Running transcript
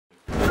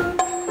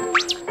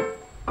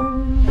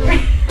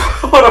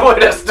What a way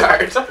to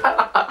start!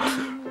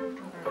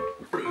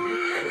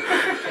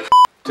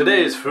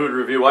 Today's food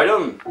review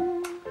item: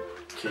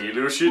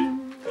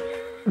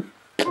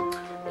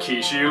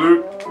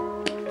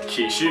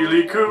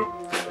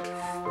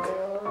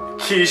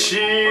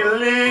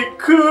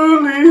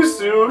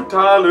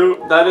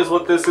 Kitsurikurisutaru. That is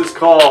what this is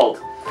called.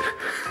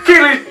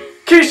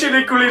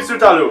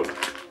 Kitsurikurisutaru.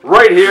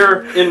 Right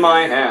here in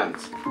my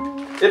hands.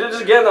 It is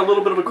again a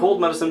little bit of a cold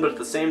medicine, but at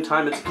the same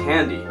time it's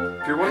candy.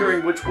 If you're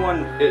wondering which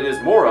one it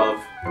is more of,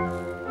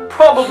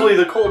 probably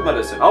the cold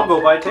medicine. I'll go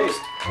by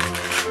taste.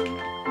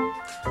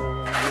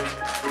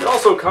 It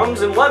also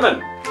comes in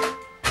lemon.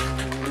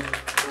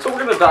 So we're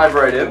gonna dive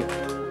right in.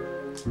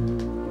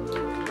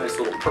 Nice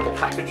little purple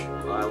package.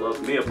 I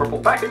love me a purple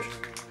package.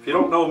 If you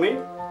don't know me,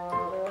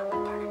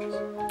 purple packages.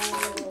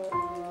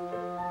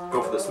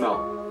 Go for the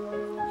smell.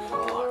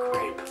 Oh,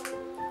 grape.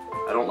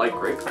 I don't like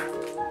grape.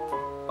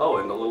 Oh,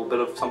 and a little bit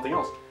of something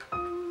else.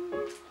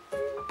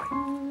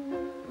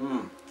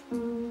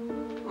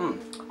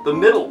 The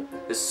middle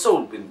is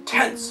so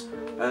intense,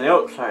 and the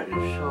outside is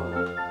so...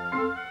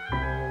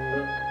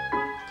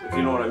 if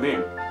you know what I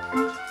mean.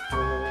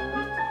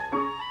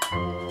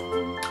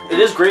 It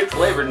is grape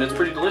flavored and it's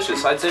pretty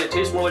delicious. I'd say it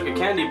tastes more like a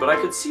candy, but I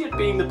could see it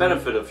being the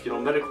benefit of, you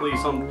know, medically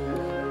some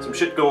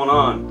shit going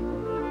on.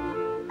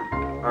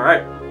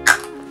 Alright.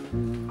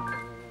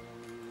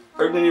 I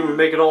didn't even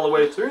make it all the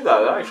way through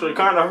that. It actually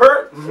kind of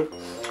hurt.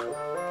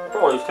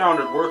 Probably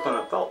sounded worse than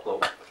it felt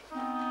though.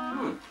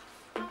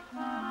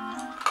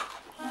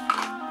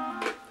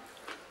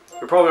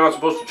 You're probably not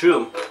supposed to chew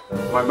them.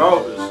 My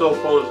mouth is still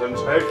full of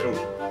sensation.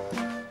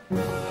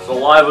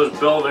 Saliva's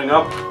building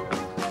up.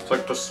 It's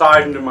like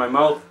Poseidon in my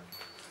mouth.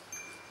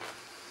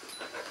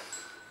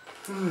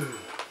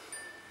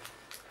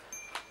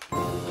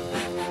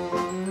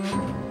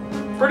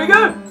 Pretty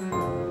good.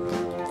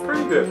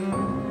 Pretty good.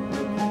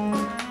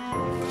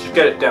 Just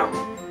get it down.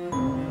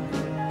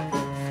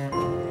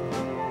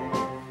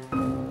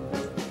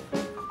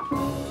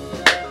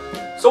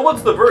 So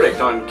what's the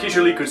verdict on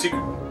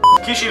Kitsurikurisutaru?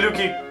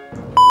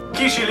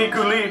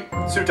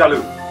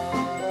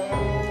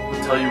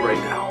 I'll tell you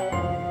right now.